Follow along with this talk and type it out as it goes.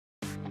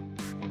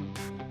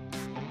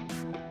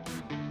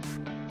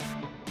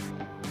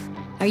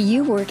Are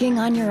you working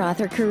on your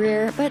author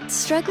career but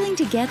struggling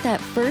to get that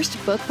first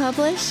book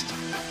published?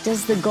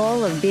 Does the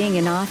goal of being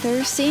an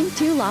author seem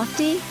too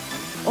lofty?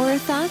 Or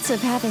thoughts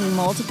of having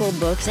multiple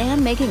books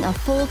and making a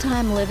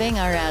full-time living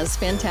are as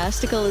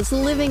fantastical as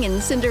living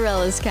in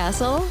Cinderella's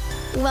castle?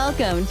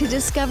 Welcome to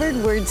Discovered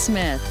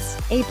Wordsmiths,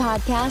 a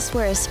podcast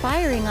where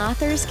aspiring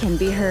authors can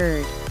be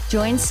heard.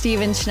 Join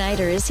Stephen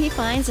Schneider as he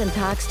finds and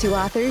talks to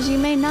authors you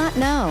may not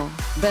know,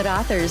 but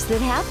authors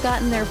that have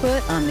gotten their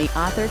foot on the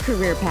author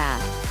career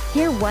path.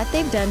 Hear what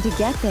they've done to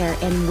get there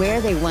and where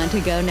they want to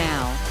go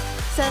now.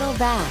 Settle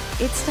back.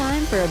 It's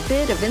time for a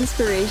bit of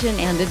inspiration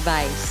and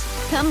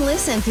advice. Come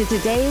listen to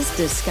today's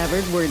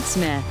Discovered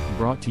Wordsmith.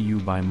 Brought to you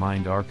by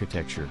Mind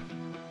Architecture.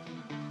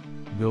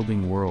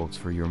 Building worlds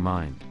for your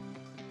mind.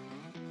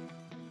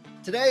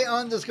 Today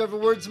on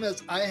Discovered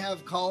Wordsmiths, I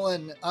have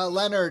Colin.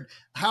 Leonard,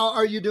 how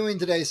are you doing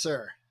today,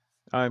 sir?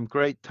 I'm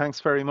great. Thanks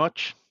very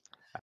much.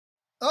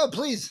 Oh,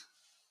 please.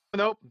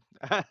 Nope.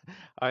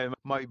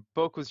 My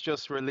book was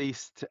just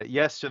released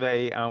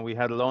yesterday and we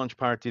had a launch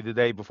party the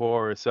day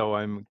before.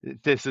 So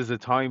this is a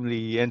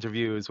timely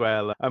interview as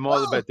well. I'm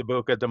all about the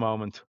book at the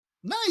moment.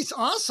 Nice.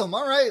 Awesome.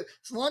 All right.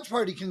 It's a launch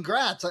party.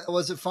 Congrats.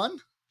 Was it fun?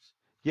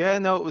 Yeah,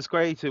 no, it was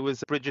great. It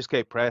was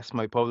Bridgescape Press,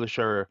 my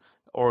publisher,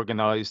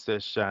 organized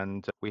it,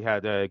 and we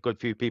had a good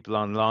few people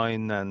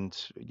online, and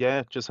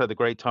yeah, just had a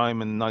great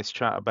time and a nice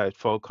chat about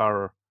folk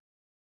horror.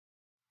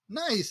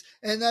 Nice.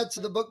 And that's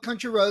the book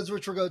Country Roads,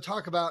 which we're going to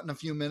talk about in a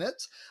few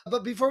minutes.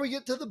 But before we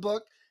get to the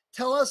book,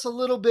 tell us a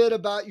little bit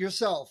about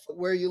yourself,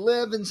 where you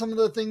live, and some of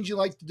the things you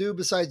like to do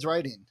besides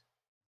writing.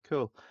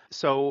 Cool.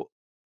 So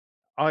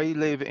I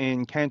live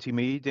in County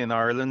Meath in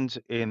Ireland,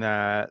 in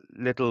a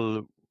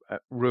little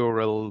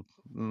rural,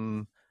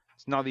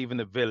 it's not even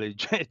a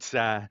village, it's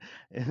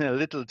in a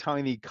little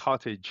tiny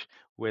cottage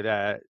with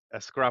a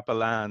scrap of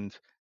land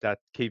that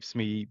keeps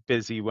me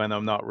busy when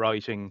I'm not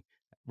writing,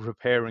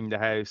 repairing the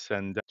house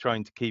and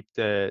trying to keep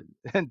the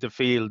the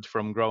field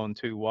from growing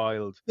too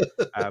wild.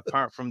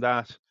 Apart from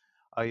that,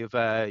 I have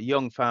a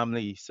young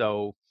family,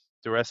 so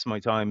the rest of my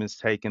time is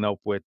taken up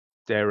with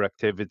their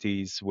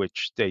activities,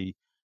 which they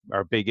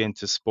are big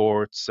into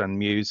sports and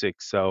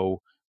music.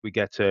 So we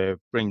get to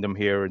bring them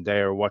here and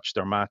there, watch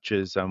their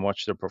matches and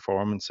watch their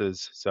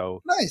performances.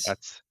 So Nice.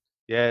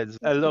 it's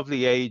a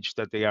lovely age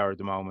that they are at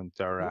the moment.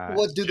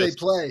 What do they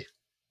play?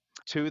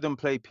 Two of them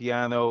play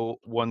piano,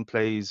 one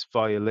plays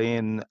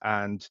violin,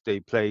 and they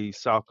play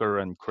soccer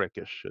and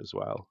cricket as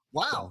well.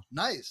 Wow, so.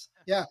 Nice.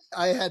 Yeah,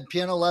 I had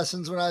piano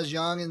lessons when I was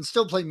young and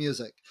still play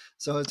music.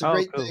 So it's a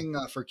great thing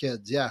for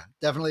kids. Yeah,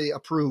 definitely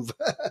approve.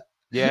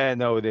 Yeah,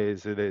 no, it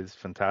is. It is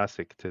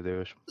fantastic to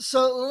do it.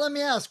 So let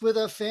me ask, with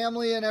a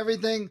family and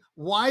everything,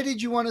 why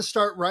did you want to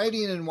start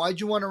writing and why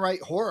did you want to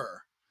write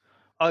horror?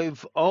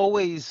 I've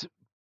always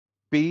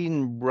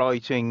been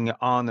writing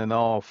on and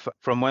off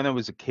from when I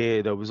was a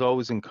kid. I was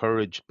always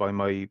encouraged by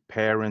my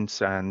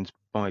parents and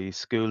my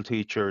school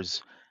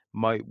teachers.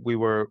 We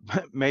were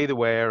made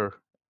aware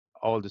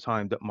all the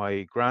time that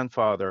my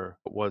grandfather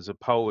was a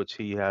poet.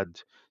 He had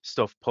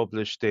stuff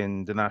published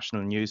in the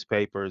national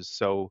newspapers.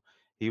 So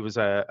he was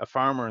a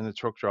farmer and a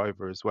truck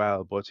driver as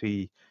well, but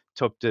he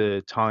took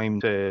the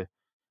time to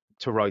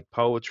write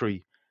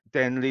poetry.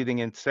 Then leading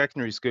into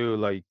secondary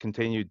school, I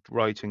continued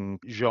writing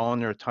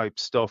genre type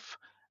stuff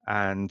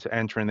and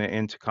entering it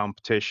into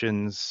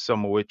competitions,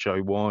 some of which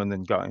I won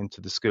and got into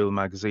the school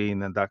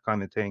magazine and that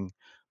kind of thing.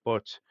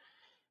 But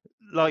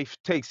life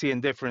takes you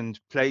in different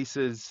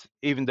places.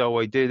 Even though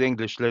I did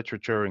English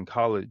literature in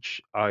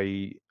college,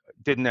 I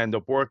didn't end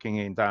up working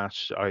in that.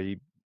 I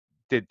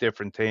did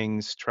different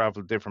things,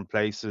 traveled different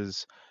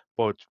places.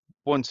 But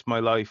once my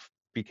life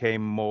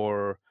became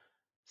more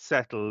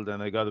settled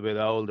and I got a bit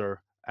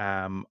older,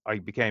 I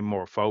became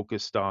more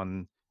focused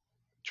on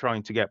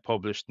trying to get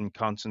published and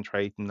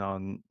concentrating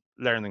on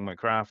learning my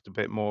craft a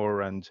bit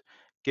more and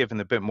giving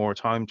a bit more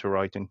time to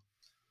writing.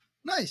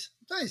 Nice.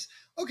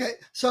 Okay,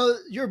 so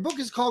your book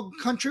is called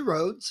Country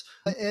Roads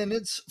and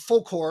it's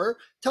folk horror.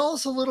 Tell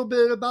us a little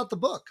bit about the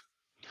book.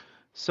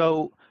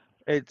 So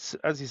it's,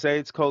 as you say,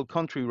 it's called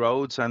Country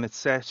Roads and it's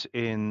set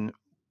in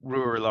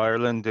rural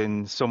Ireland,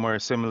 in somewhere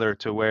similar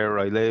to where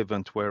I live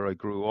and where I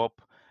grew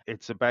up.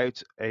 It's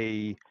about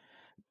a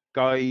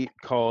guy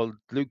called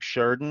Luke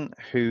Sheridan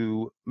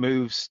who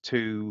moves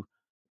to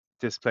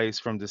this place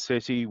from the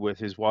city with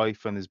his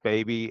wife and his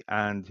baby,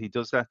 and he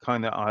does that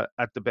kind of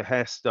at the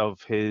behest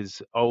of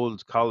his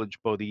old college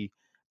buddy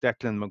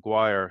Declan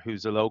Maguire,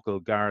 who's a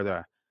local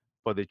Garda.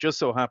 But it just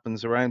so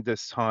happens around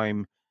this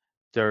time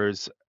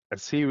there's a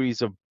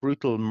series of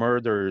brutal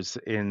murders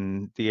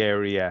in the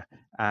area,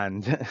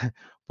 and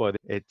but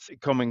it's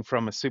coming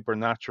from a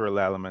supernatural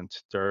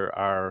element. There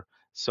are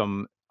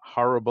some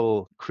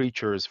horrible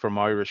creatures from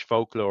Irish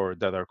folklore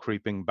that are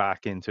creeping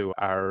back into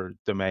our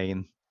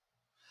domain.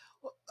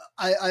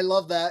 I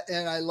love that.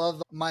 And I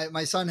love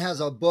my son has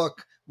a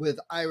book with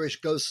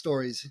Irish ghost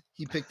stories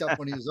he picked up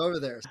when he was over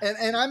there.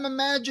 And I'm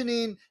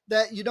imagining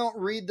that you don't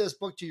read this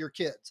book to your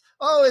kids.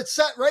 Oh, it's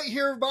set right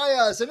here by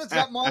us and it's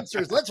got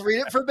monsters. Let's read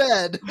it for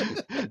bed.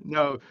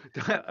 No,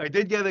 I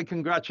did get a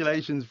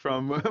congratulations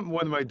from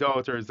one of my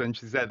daughters, and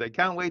she said, "I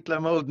can't wait till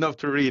I'm old enough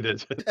to read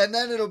it." And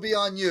then it'll be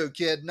on you,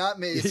 kid, not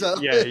me. So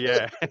Yeah,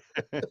 yeah.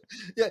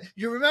 yeah,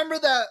 you remember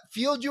that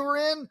field you were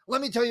in?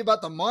 Let me tell you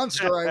about the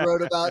monster I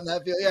wrote about in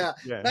that field. Yeah,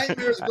 Yeah.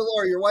 nightmares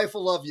galore. Your wife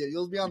will love you.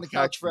 You'll be on the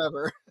couch Exactly.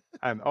 forever.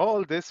 And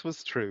all this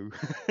was true.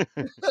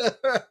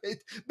 Right.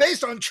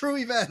 Based on true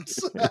events.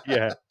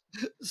 Yeah.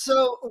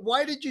 So,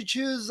 why did you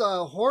choose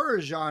a horror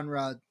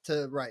genre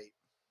to write,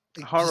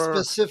 like, Horror.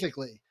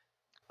 specifically?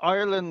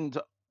 Ireland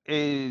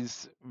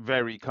is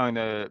very kind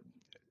of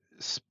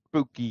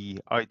spooky,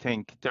 I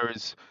think.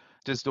 There's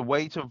the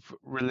weight of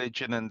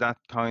religion and that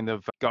kind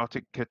of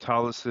Gothic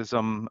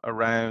Catholicism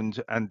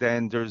around, and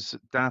then there's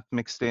that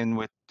mixed in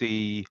with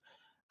the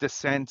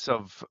sense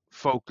of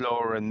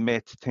folklore and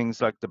myth,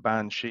 things like the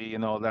banshee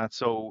and all that.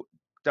 So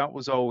that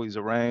was always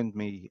around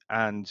me.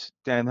 And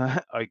then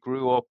I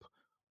grew up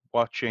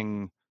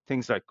watching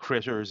things like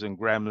Critters and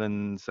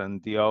Gremlins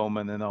and The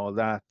Omen and all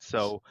that.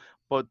 So,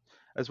 but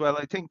as well,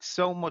 I think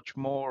so much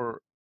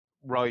more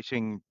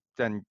writing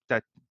than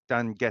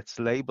gets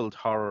labeled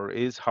horror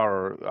is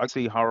horror. I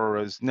see horror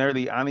as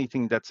nearly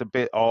anything that's a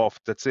bit off,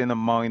 that's in a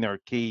minor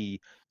key,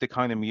 the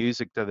kind of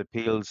music that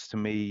appeals to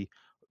me,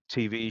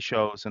 TV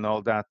shows and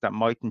all that, that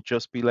mightn't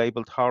just be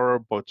labeled horror,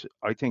 but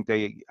I think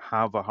they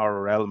have a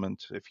horror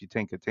element. If you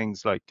think of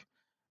things like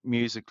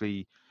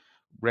musically,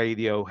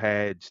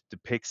 Radiohead, the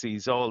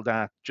Pixies, all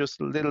that, just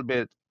a little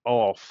bit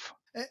off.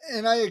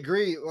 And I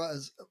agree,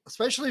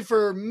 especially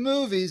for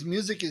movies,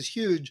 music is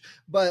huge,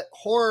 but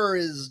horror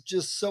is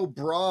just so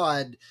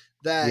broad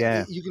that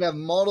Yeah. you can have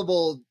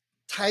multiple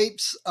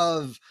types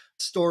of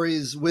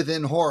stories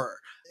within horror.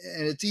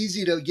 And it's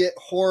easy to get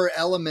horror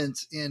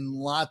elements in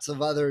lots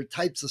of other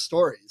types of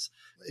stories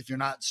if you're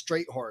not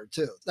straight horror,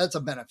 too. That's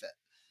a benefit.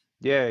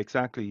 Yeah,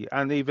 exactly.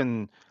 And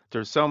even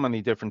there's so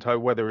many different types,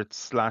 whether it's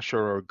slasher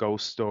or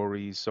ghost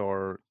stories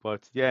or,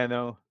 but yeah,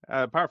 no.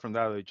 Apart from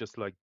that, I just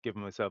like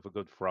giving myself a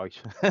good fright.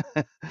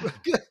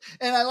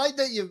 And I like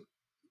that you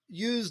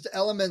used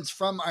elements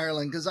from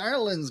Ireland because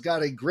Ireland's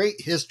got a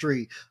great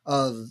history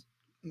of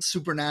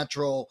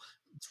supernatural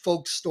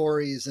folk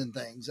stories and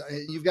things.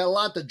 You've got a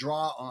lot to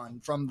draw on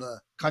from the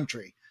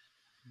country.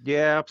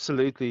 Yeah,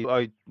 absolutely.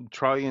 I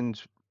try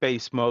and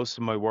base most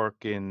of my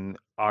work in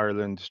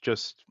Ireland,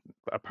 just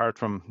apart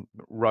from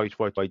right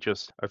what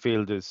I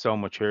feel there's so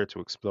much here to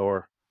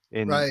explore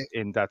Right.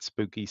 in that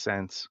spooky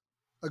sense.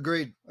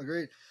 Agreed.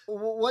 Agreed.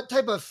 What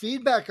type of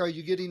feedback are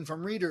you getting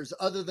from readers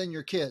other than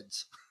your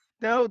kids?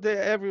 No,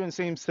 everyone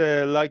seems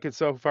to like it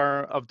so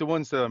far. Of the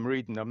ones that I'm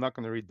reading, I'm not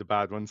going to read the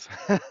bad ones,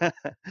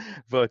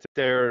 but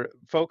they're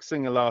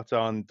focusing a lot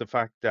on the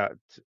fact that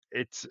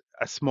it's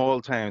a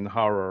small town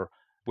horror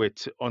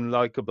with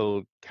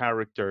unlikable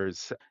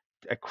characters,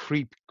 a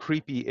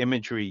creepy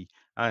imagery.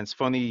 And it's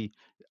funny,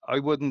 I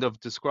wouldn't have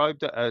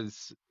described it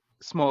as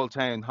small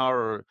town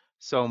horror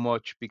so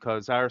much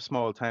because our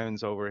small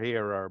towns over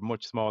here are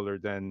much smaller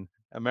than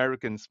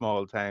American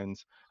small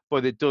towns,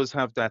 but it does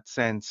have that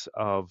sense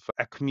of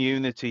a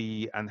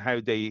community and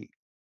how they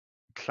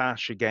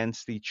clash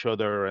against each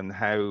other and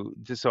how,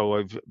 so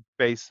I've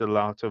based a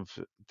lot of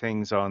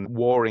things on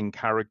warring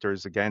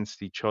characters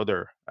against each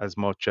other as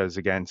much as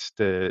against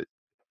the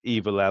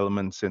evil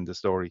elements in the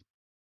story.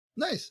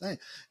 Nice. Nice.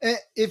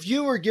 If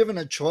you were given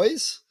a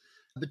choice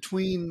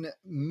between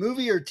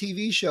movie or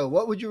TV show,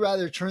 what would you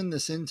rather turn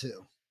this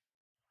into?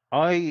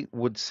 I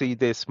would see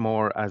this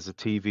more as a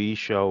TV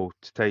show,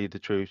 to tell you the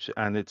truth,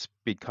 and it's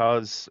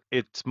because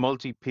it's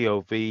multi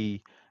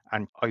POV,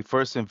 and I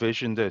first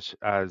envisioned it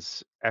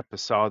as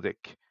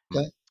episodic.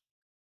 Okay.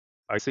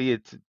 I see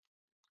it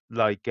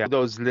like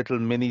those little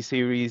mini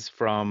series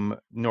from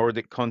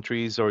Nordic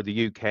countries or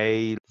the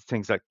UK,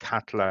 things like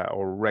Katla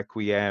or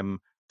Requiem,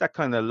 that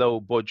kind of low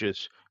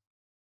budget,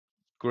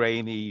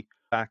 grainy,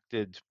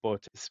 acted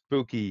but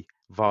spooky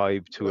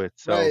vibe to it.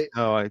 So Right.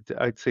 no,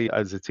 I'd see it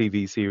as a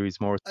TV series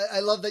more.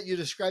 I love that you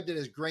described it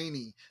as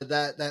grainy.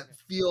 That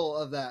feel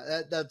of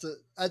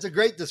that's a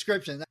great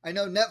description. I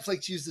know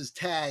Netflix uses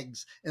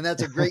tags, and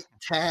that's a great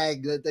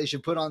tag that they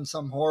should put on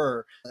some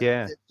horror.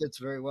 Yeah. It fits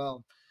very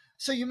well.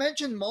 So you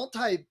mentioned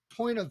multi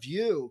point of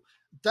view.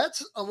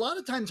 That's a lot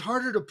of times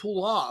harder to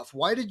pull off.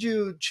 Why did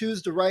you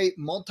choose to write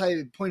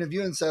multi point of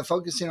view instead of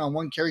focusing on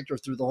one character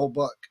through the whole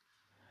book?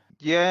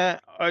 Yeah,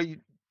 I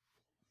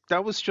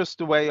that was just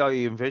the way I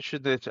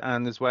envisioned it,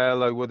 and as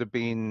well I would have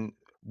been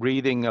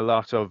reading a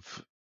lot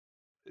of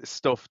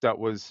stuff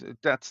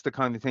that's the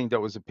kind of thing that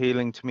was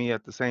appealing to me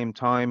at the same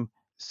time.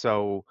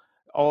 So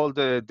all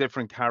the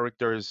different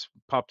characters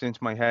popped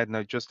into my head and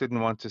I just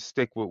didn't want to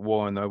stick with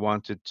one. I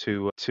wanted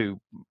to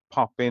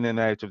pop in and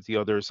out of the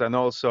others. And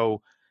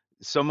also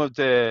some of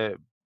the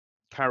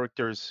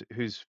characters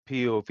whose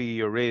POV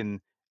you're in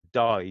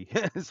die.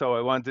 So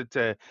I wanted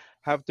to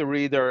have the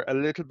reader a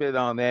little bit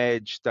on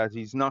edge that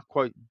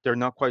they're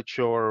not quite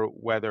sure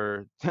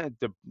whether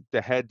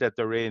the head that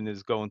they're in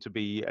is going to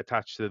be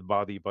attached to the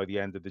body by the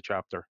end of the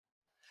chapter.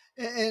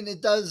 And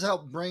it does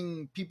help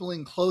bring people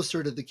in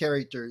closer to the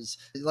characters,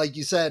 like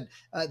you said,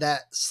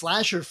 that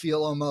slasher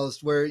feel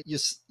almost, where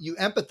you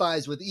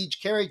empathize with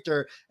each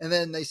character, and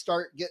then they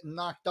start getting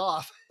knocked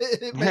off.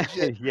 It makes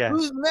you, Yeah.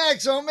 who's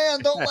next? Oh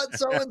man, don't let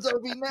so and so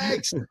be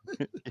next.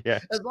 Yeah.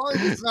 As long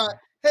as it's not,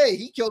 hey,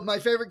 he killed my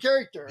favorite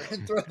character,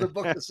 and throw the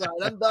book aside.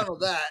 I'm done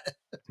with that.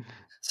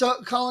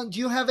 So, Colin, do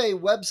you have a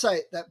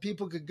website that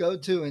people could go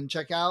to and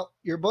check out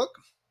your book?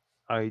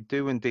 I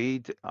do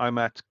indeed. I'm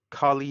at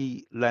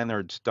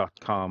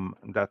collyleonard.com.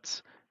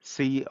 That's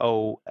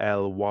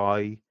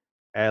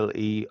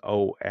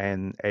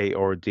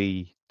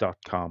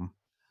COLYLEONARD.com.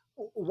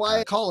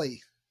 Why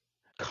Collie?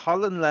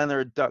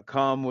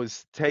 ColinLeonard.com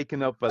was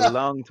taken up a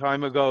long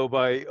time ago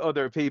by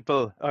other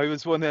people. I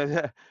was one of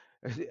the,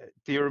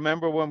 do you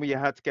remember when we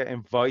had to get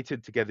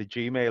invited to get a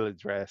Gmail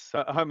address?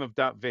 I'm of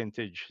that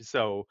vintage.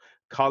 So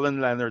Colin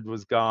Leonard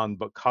was gone,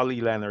 but Collie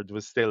Leonard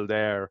was still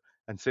there.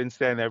 And since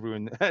then,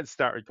 everyone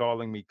started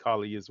calling me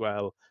Collie as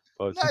well.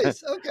 But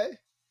Nice. Okay.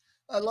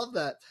 I love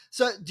that.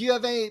 So, do you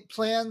have any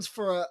plans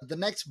for the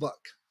next book?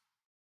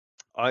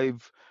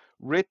 I've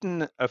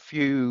written a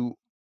few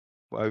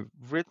I've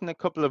written a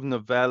couple of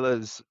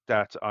novellas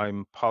that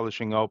I'm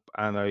polishing up,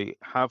 and I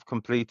have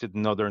completed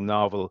another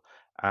novel,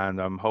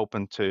 and I'm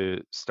hoping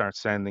to start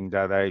sending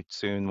that out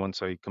soon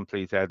once I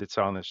complete edits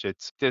on it.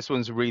 This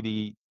one's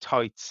really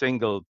tight,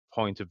 single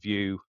point of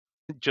view,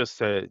 just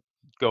to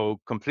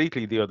go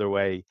completely the other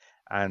way,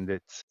 and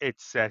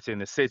it's set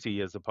in a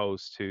city as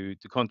opposed to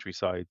the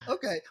countryside.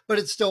 Okay, but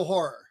it's still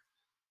horror.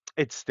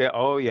 It's still,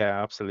 oh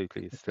yeah,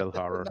 absolutely, it's still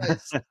horror.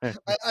 Nice.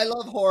 I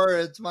love horror.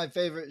 It's my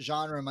favorite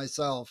genre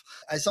myself.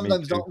 I Me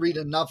sometimes too. don't read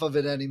enough of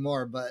it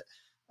anymore, but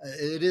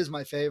it is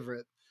my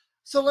favorite.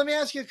 So let me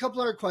ask you a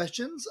couple other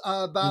questions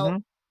about hmm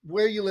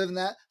where you live in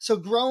that. So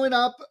growing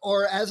up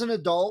or as an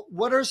adult,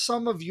 what are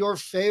some of your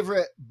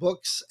favorite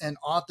books and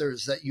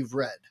authors that you've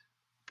read?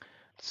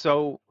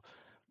 So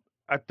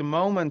at the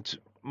moment,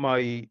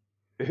 my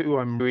who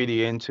I'm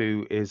really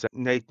into is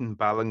Nathan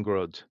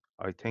Ballingrud.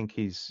 I think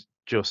he's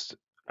just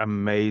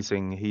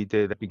amazing. He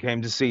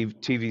became the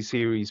TV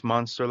series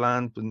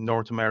Monsterland, the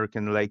North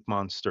American Lake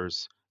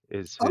Monsters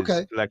is his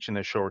Okay. collection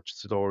of short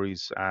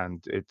stories,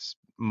 and it's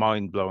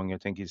mind blowing. I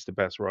think he's the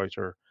best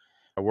writer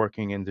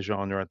working in the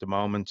genre at the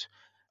moment.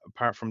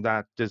 Apart from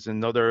that, there's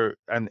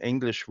an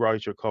English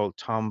writer called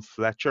Tom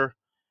Fletcher,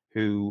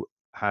 who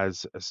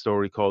has a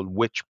story called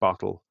Witch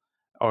Bottle,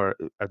 or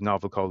a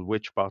novel called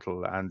Witch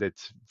Bottle, and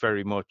it's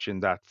very much in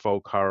that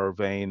folk horror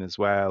vein as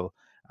well.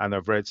 And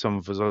I've read some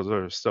of his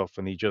other stuff,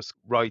 and he just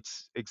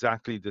writes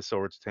exactly the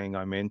sort of thing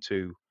I'm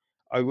into.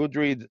 I would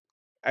read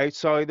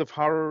outside of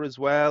horror as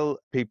well,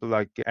 people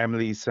like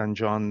Emily St.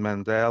 John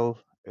Mandel,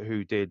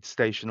 who did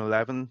Station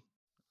 11.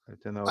 I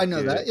don't know I if know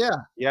you, that. Yeah.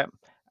 yeah.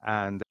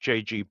 And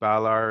J.G.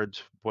 Ballard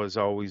was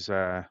always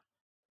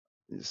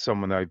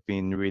someone I've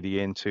been really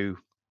into.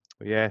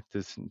 Yeah,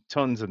 there's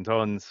tons and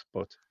tons,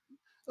 but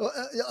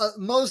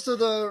Most of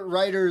the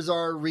writers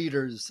are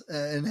readers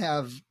and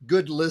have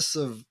good lists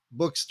of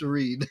books to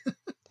read.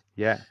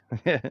 yeah.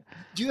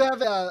 Do you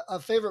have a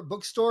favorite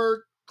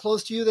bookstore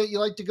close to you that you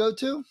like to go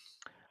to?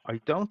 I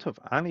don't have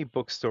any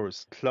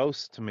bookstores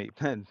close to me,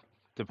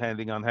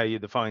 depending on how you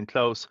define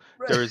close.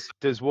 Right.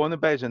 There's one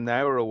about an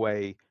hour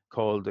away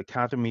called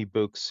Academy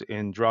Books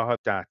in Drogheda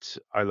that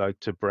I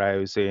like to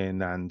browse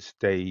in, and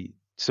they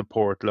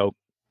support local.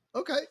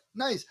 Okay,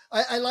 nice.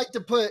 I like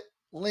to put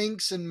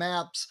links and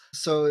maps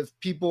so if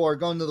people are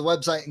going to the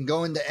website and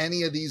going to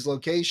any of these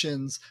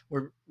locations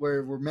where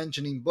we're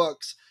mentioning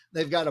books,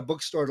 they've got a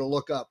bookstore to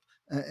look up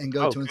and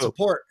go Oh, to and cool.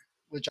 support,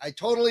 which I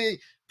totally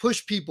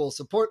push people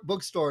support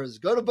bookstores,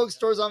 go to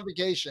bookstores on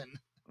vacation.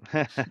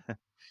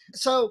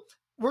 So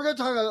we're going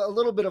to talk a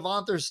little bit of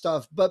author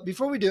stuff, but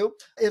before we do,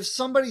 if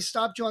somebody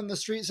stopped you on the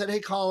street and said, hey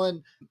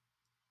Colin,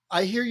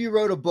 I hear you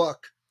wrote a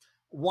book,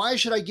 why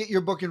should I get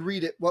your book and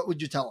read it? What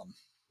would you tell them?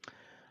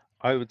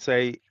 I would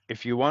say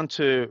if you want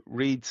to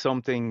read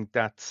something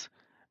that's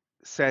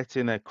set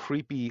in a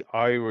creepy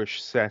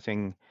Irish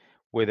setting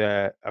with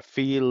a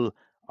feel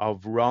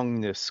of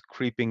wrongness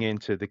creeping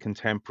into the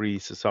contemporary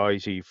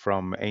society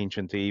from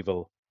ancient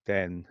evil,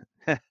 then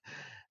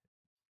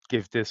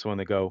give this one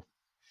a go.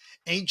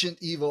 Ancient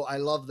evil. I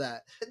love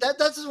that.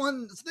 That's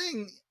one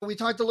thing. We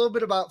talked a little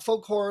bit about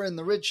folk horror and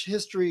the rich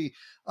history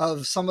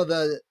of some of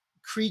the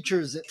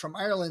creatures from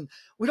Ireland.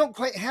 We don't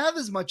quite have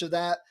as much of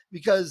that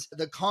because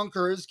the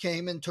conquerors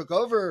came and took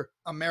over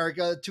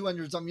America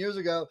 200 some years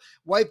ago,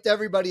 wiped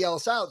everybody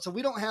else out. So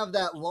we don't have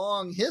that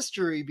long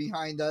history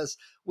behind us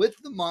with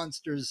the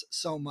monsters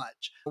so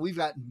much. We've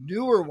got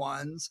newer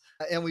ones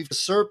and we've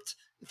usurped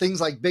things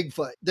like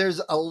Bigfoot.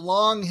 There's a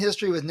long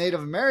history with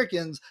Native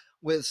Americans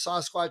with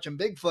Sasquatch and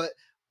Bigfoot,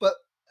 but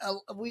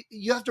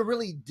you have to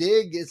really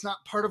dig. It's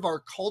not part of our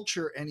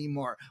culture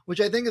anymore,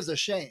 which I think is a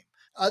shame.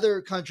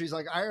 other countries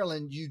like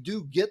Ireland, you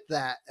do get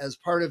that as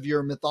part of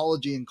your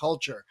mythology and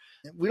culture.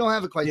 We don't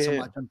have it quite so Yeah,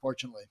 much,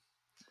 unfortunately.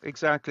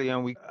 exactly.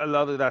 And a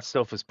lot of that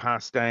stuff is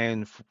passed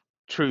down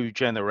through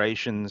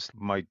generations.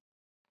 My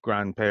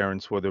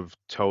grandparents would have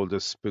told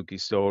us spooky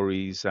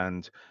stories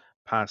and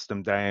passed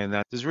them down.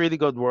 And there's really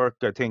good work,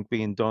 I think,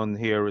 being done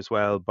here as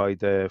well by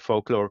the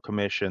Folklore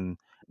Commission,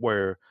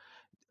 where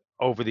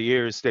over the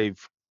years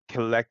they've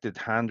collected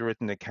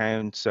handwritten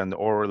accounts and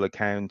oral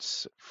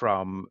accounts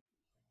from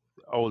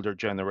older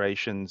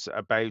generations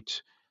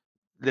about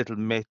little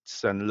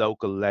myths and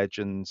local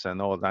legends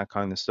and all that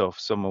kind of stuff,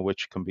 some of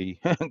which can be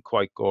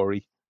quite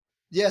gory.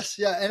 Yes,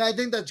 yeah, and I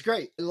think that's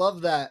great. I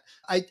love that.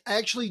 I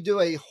actually do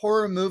a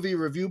horror movie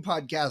review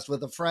podcast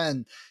with a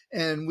friend,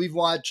 and we've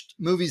watched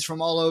movies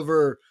from all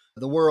over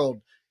the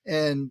world.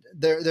 And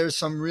there's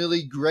some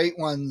really great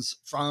ones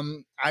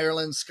from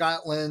Ireland,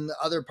 Scotland,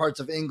 other parts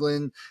of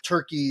England,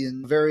 Turkey,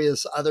 and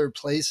various other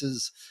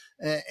places.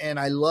 And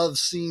I love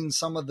seeing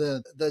some of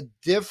the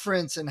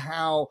difference in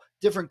how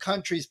different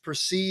countries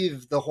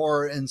perceive the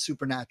horror and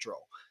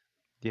supernatural.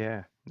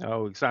 Yeah,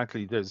 no,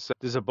 exactly. There's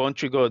a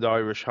bunch of good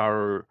Irish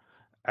horror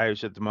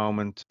out at the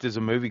moment. There's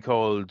a movie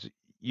called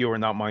You Are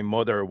Not My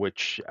Mother,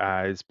 which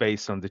is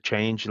based on the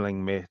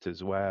Changeling myth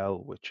as well,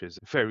 which is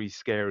very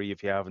scary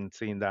if you haven't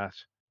seen that.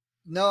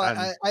 No,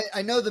 And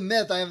I know the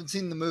myth. I haven't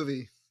seen the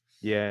movie.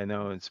 yeah,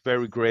 no, it's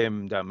very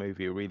grim, that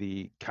movie. It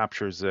really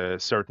captures a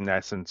certain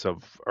essence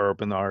of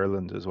urban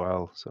Ireland as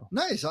well. So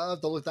Nice. I'll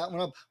have to look that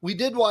one up. We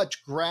did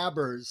watch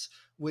Grabbers,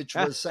 which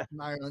was set in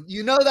Ireland.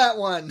 You know that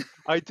one.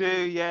 I do,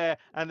 yeah.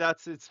 And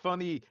it's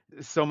funny,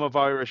 some of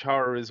Irish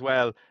horror as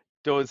well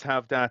does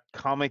have that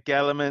comic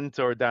element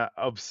or that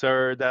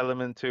absurd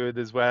element to it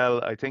as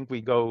well. I think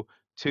we go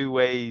two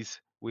ways.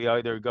 We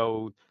either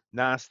go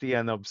nasty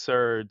and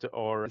absurd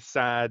or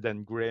sad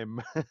and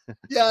grim.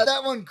 Yeah,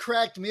 that one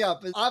cracked me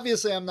up.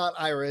 Obviously, I'm not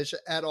Irish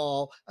at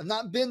all. I've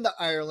not been to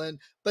Ireland,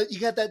 but you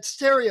got that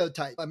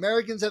stereotype.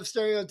 Americans have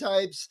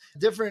stereotypes,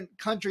 different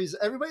countries.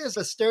 Everybody has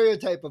a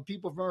stereotype of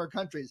people from other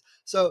countries.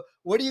 So,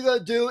 what are you going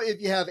to do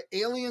if you have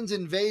aliens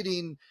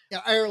invading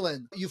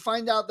Ireland? You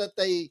find out that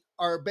they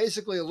are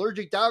basically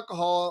allergic to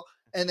alcohol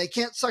and they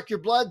can't suck your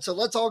blood. So,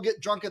 let's all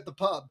get drunk at the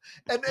pub.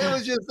 And it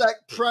was just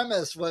that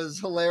premise was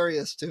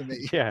hilarious to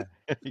me. Yeah,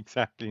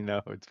 exactly.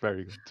 No, it's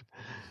very good.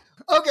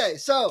 Okay,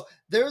 so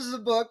there's the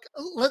book.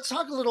 Let's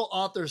talk a little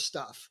author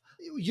stuff.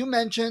 You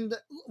mentioned,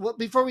 well,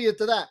 before we get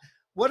to that,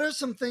 what are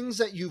some things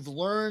that you've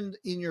learned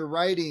in your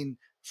writing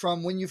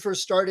from when you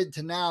first started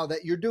to now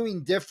that you're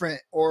doing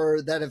different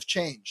or that have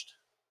changed?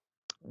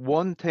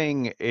 One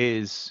thing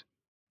is,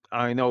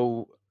 I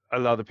know a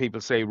lot of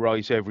people say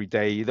write every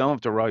day. You don't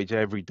have to write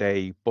every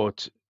day,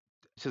 but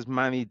as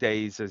many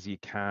days as you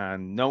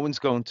can. No one's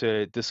going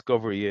to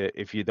discover you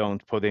if you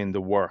don't put in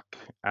the work.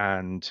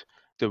 And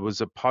there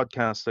was a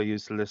podcast I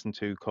used to listen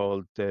to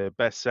called The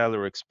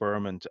Bestseller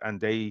Experiment,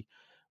 and they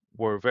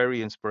were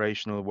very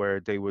inspirational, where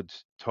they would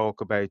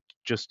talk about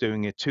just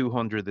doing a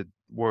 200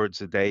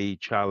 words a day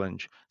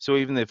challenge. So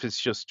even if it's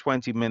just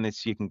 20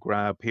 minutes you can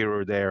grab here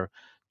or there,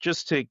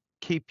 just to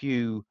keep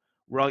you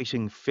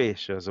writing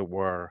fit, as it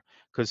were.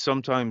 Because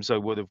sometimes I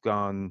would have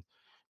gone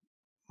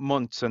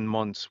months and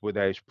months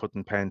without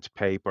putting pen to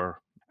paper.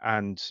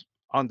 And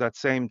on that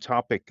same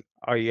topic,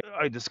 I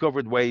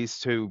discovered ways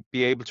to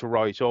be able to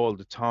write all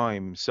the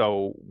time.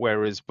 So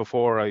whereas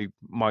before I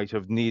might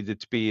have needed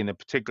to be in a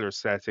particular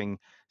setting,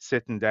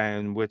 sitting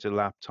down with a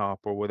laptop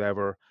or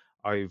whatever,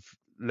 I've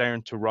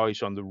learned to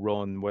write on the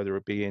run, whether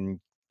it be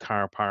in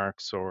car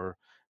parks or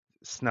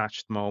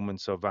snatched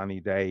moments of any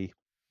day.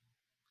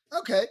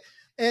 Okay.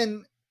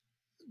 And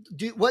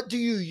what do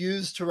you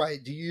use to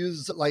write? Do you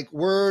use like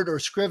Word or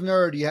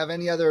Scrivener, or do you have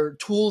any other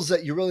tools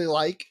that you really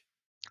like?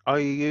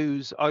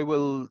 I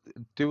will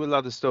do a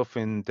lot of stuff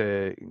in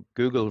the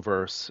Google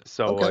verse.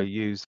 So I Okay.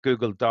 use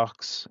Google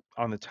Docs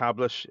on a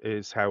tablet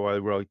is how I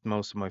write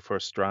most of my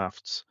first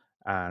drafts,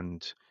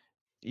 and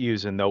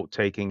use a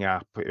note-taking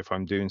app if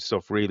I'm doing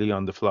stuff really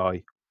on the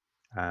fly.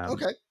 Um,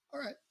 Okay. All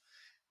right.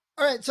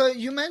 All right. So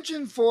you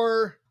mentioned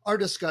for our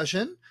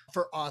discussion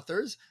for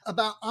authors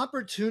about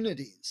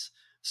opportunities.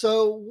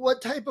 So,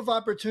 what type of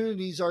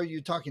opportunities are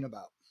you talking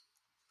about?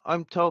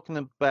 I'm talking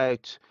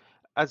about,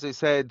 as I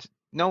said,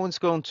 no one's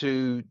going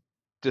to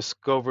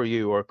discover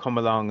you or come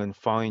along and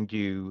find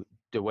you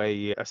the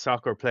way a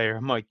soccer player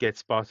might get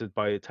spotted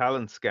by a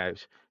talent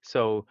scout.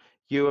 So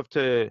you have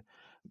to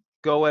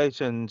go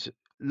out and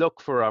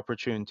look for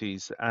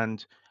opportunities.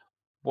 And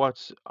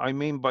what I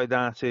mean by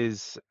that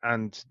is,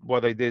 and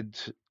what I did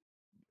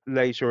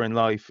later in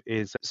life,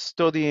 is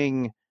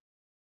studying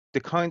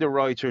the kind of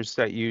writers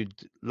that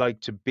you'd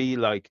like to be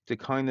like, the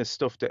kind of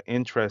stuff that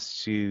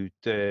interests you,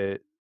 the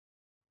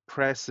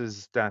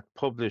presses that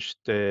publish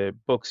the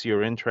books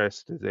you're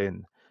interested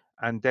in.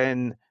 And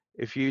then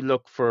if you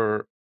look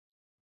for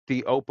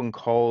the open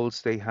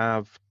calls they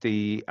have,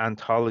 the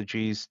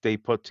anthologies they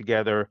put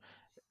together,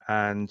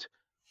 and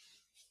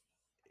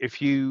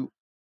if you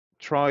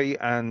try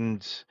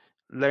and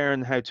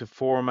learn how to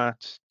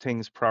format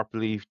things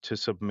properly to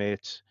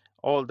submit,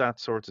 all that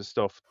sort of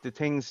stuff. The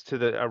things to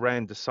the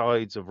around the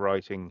sides of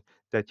writing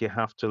that you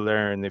have to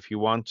learn if you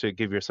want to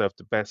give yourself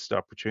the best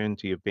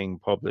opportunity of being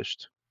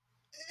published.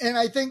 And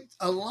I think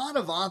a lot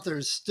of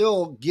authors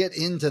still get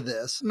into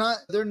this. Not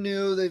they're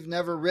new, they've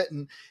never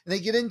written, and they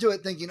get into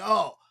it thinking,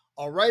 "Oh,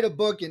 I'll write a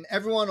book and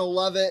everyone will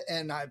love it,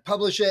 and I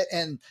publish it,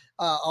 and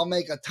I'll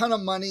make a ton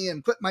of money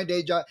and quit my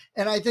day job."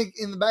 And I think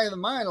in the back of the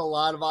mind, a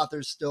lot of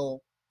authors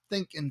still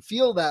think and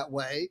feel that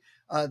way,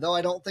 though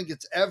I don't think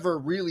it's ever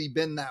really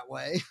been that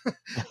way.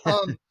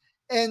 um,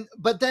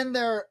 but then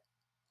they're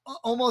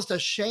almost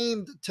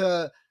ashamed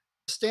to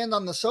stand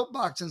on the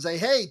soapbox and say,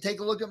 "Hey, take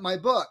a look at my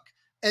book."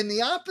 And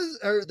the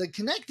opposite, or the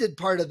connected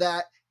part of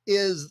that,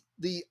 is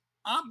the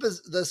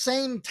opposite. The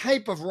same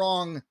type of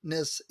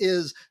wrongness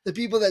is the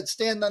people that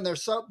stand on their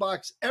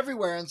soapbox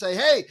everywhere and say,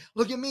 "Hey,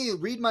 look at me,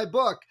 read my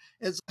book."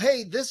 It's,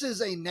 "Hey, this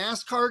is a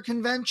NASCAR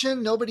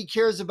convention. Nobody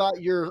cares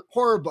about your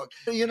horror book."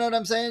 You know what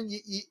I'm saying?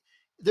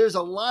 There's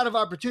a lot of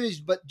opportunities,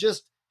 but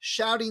just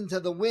shouting to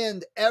the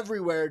wind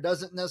everywhere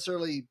doesn't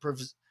necessarily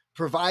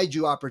provide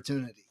you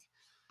opportunity.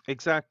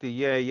 Exactly.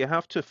 Yeah, you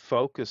have to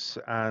focus.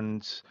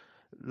 And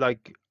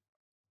like,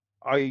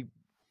 I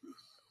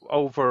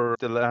over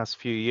the last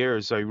few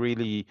years, I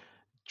really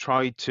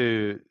tried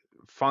to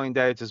find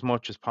out as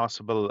much as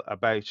possible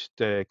about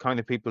the kind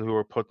of people who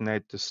are putting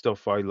out the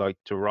stuff I like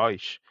to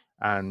write.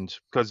 And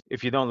because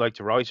if you don't like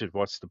to write it,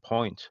 what's the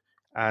point?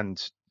 And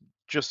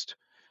just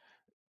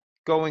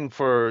going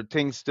for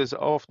things, there's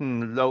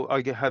often low.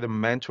 I had a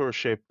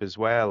mentorship as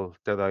well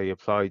that I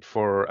applied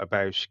for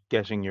about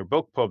getting your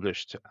book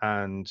published,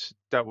 and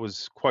that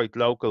was quite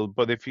local.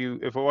 But if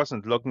I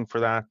wasn't looking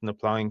for that and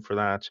applying for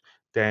that,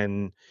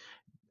 then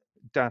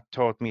that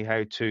taught me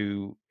how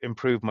to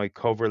improve my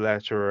cover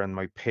letter and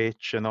my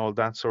pitch and all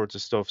that sort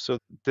of stuff. So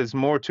there's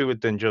more to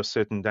it than just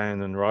sitting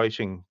down and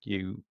writing.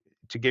 You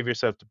To give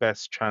yourself the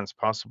best chance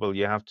possible,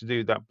 you have to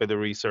do that bit of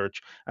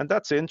research. And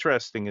that's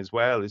interesting as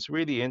well. It's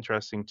really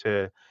interesting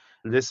to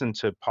listen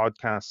to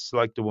podcasts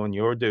like the one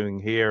you're doing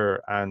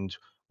here, and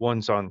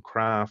ones on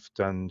craft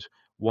and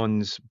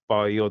ones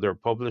by other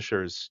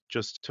publishers,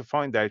 just to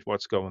find out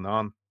what's going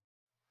on.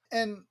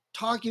 And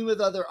talking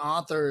with other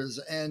authors,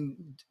 and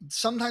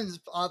sometimes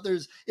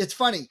authors, it's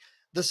funny,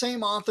 the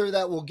same author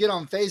that will get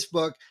on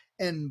Facebook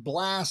and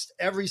blast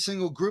every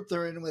single group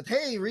they're in with,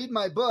 "Hey, read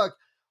my book,"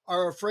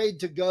 are afraid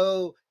to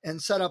go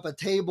and set up a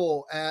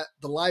table at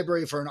the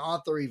library for an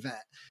author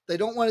event. They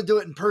don't want to do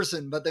it in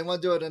person, but they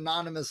want to do it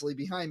anonymously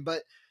behind.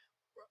 But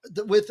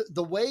with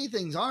the way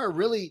things are,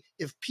 really,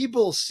 if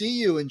people see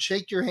you and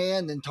shake your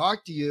hand and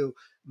talk to you,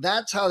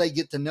 that's how they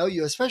get to know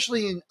you,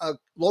 especially in a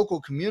local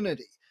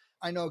community.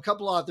 I know a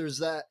couple authors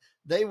that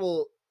they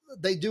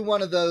do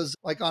one of those,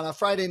 like on a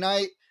Friday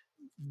night,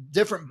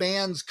 different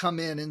bands come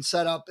in and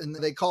set up, and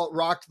they call it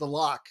Rock the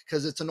Lock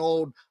because it's an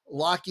old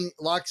lock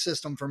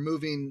system for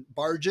moving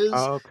barges.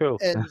 Oh, cool.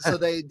 And so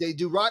they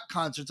do rock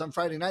concerts on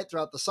Friday night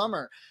throughout the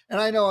summer. And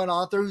I know an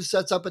author who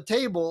sets up a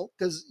table,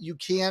 because you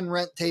can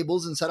rent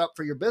tables and set up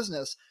for your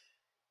business,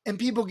 and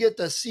people get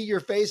to see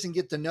your face and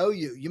get to know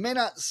you. You may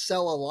not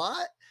sell a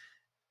lot,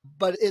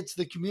 but it's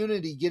the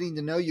community getting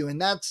to know you, and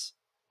that's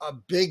a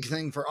big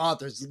thing for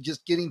authors,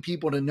 just getting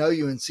people to know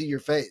you and see your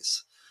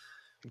face.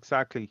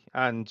 Exactly.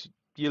 And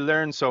you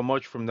learn so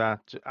much from that.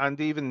 And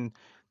even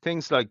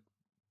things like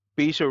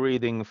beta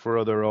reading for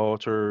other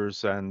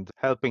authors and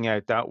helping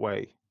out that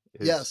way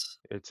is Yes.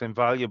 it's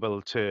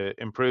invaluable to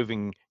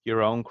improving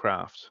your own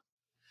craft.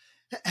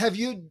 Have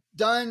you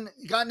gotten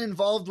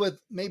involved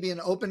with maybe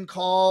an open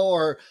call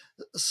or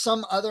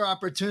some other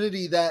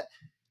opportunity that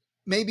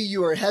maybe you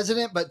were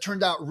hesitant but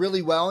turned out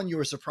really well and you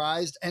were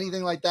surprised?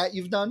 Anything like that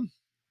you've done?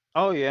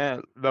 Oh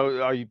yeah,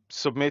 no, I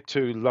submit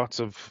to lots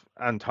of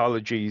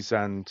anthologies,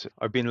 and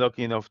I've been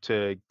lucky enough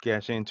to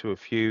get into a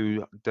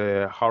few.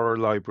 The Horror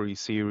Library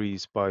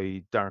series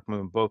by Dark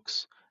Moon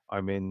Books,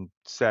 I'm in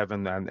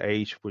 7 and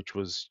 8, which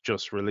was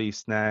just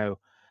released now.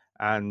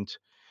 And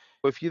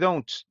if you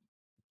don't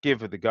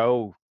give it a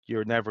go,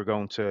 you're never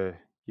going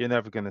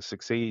to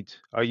succeed.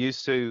 I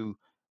used to,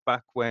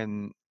 back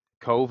when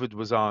COVID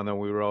was on and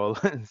we were all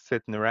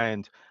sitting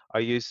around, I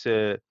used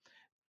to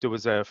there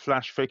was a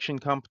flash fiction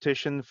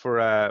competition for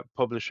a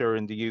publisher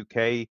in the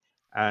UK,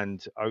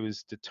 and I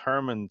was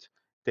determined.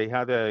 They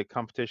had a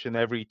competition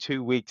every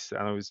 2 weeks,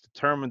 and I was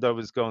determined I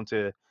was going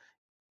to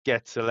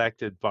get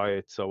selected by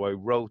it. So I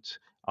wrote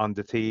on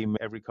the team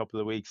every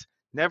couple of weeks.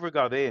 Never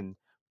got in,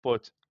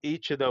 but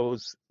each of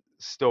those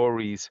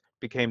stories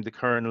became the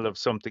kernel of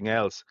something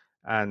else,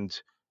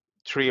 and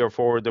 3 or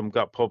 4 of them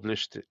got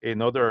published in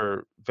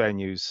other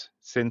venues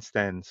since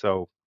then.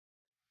 So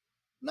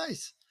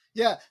Nice.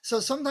 Yeah. So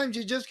sometimes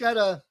you just got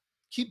to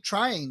keep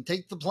trying,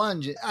 take the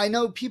plunge. I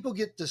know people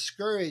get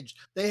discouraged.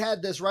 They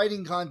had this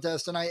writing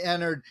contest and I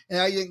entered and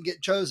I didn't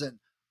get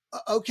chosen.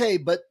 Okay,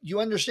 but you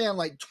understand,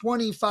 like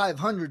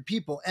 2,500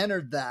 people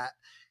entered that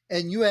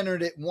and you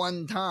entered it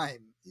one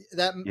time.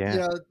 That,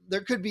 yeah,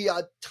 there could be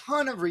a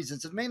ton of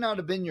reasons. It may not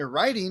have been your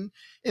writing.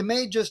 It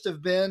may just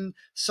have been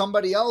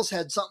somebody else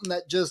had something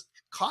that just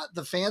caught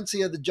the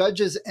fancy of the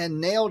judges and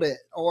nailed it.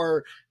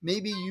 Or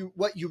maybe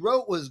what you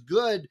wrote was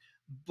good,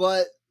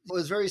 but it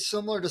was very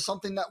similar to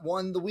something that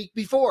won the week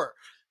before.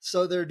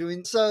 So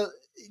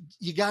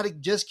you got to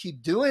just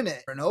keep doing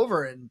it and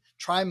over and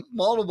try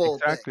multiple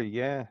things. Exactly,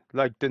 yeah.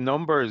 Like the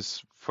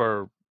numbers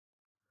for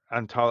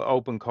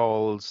open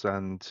calls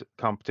and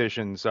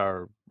competitions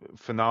are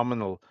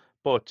phenomenal,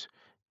 but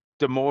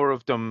the more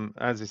of them,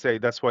 as I say,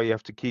 that's why you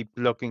have to keep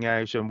looking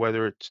out, and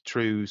whether it's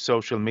through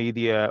social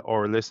media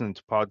or listening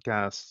to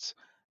podcasts,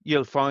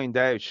 you'll find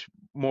out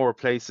more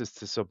places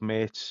to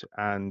submit.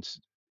 And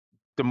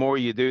the more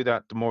you do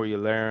that, the more you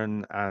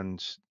learn,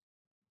 and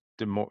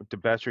the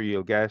better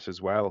you'll get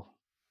as well.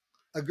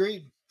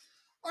 Agreed.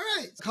 All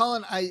right,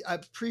 Colin, I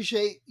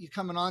appreciate you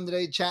coming on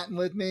today, chatting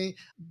with me.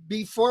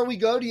 Before we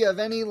go, do you have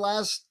any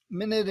last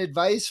minute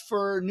advice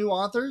for new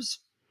authors?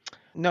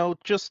 No,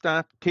 just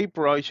that. Keep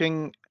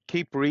writing,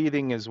 keep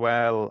reading as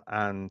well,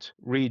 and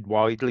read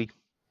widely.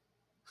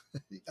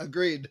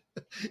 Agreed.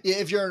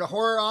 If you're a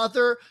horror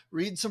author,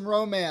 read some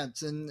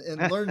romance and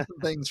learn some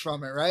things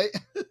from it, right?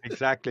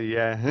 Exactly,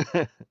 yeah.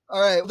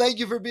 All right. Thank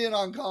you for being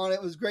on, Colin.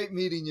 It was great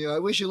meeting you. I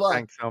wish you luck.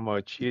 Thanks so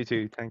much. You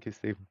too. Thank you,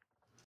 Stephen.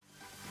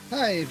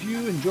 Hi, if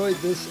you enjoyed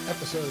this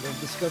episode of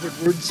Discovered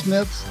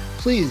Wordsmiths,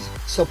 please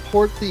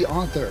support the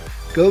author.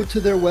 Go to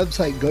their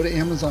website, go to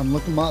Amazon,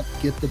 look them up,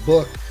 get the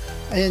book.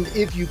 And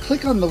if you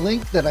click on the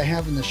link that I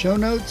have in the show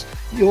notes,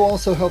 you'll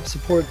also help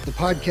support the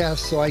podcast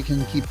so I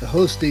can keep the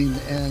hosting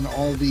and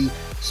all the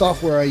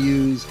software I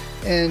use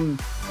and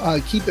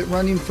keep it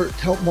running to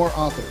help more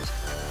authors.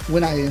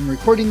 When I am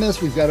recording this,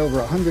 we've got over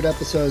 100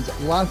 episodes,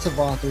 lots of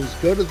authors.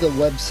 Go to the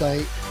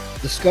website,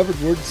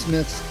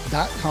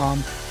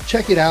 discoveredwordsmiths.com.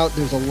 Check it out.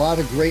 There's a lot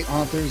of great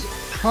authors,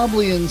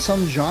 probably in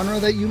some genre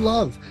that you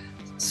love.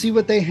 See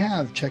what they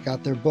have. Check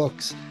out their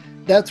books.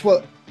 That's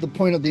what the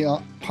point of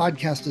the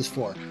podcast is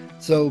for.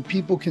 So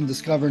people can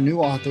discover new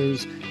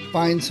authors,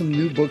 find some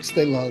new books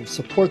they love,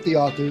 support the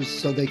authors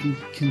so they can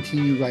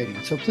continue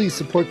writing. So please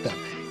support them.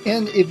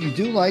 And if you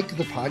do like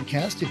the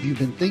podcast, if you've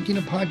been thinking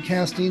of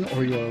podcasting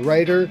or you're a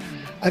writer,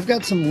 I've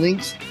got some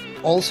links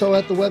also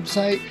at the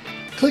website.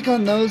 Click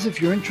on those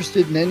if you're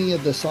interested in any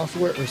of the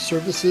software or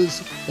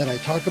services that I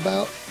talk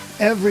about.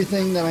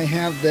 Everything that I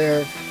have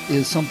there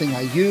is something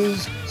I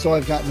use, so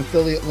I've got an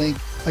affiliate link.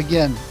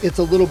 Again, it's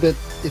a little bit,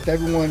 if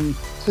everyone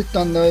clicked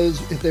on those,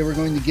 if they were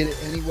going to get it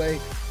anyway,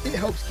 it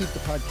helps keep the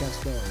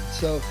podcast going.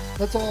 So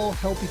let's all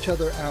help each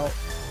other out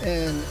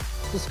and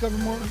discover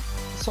more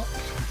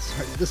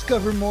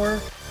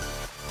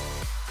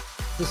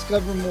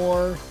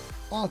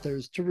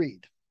authors to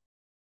read.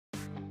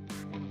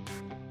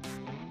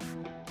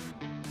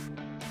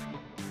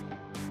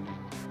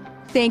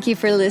 Thank you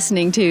for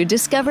listening to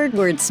Discovered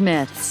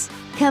Wordsmiths.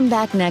 Come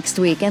back next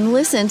week and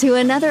listen to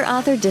another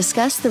author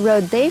discuss the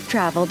road they've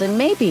traveled, and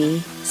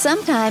maybe,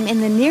 sometime in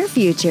the near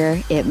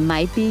future, it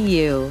might be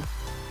you.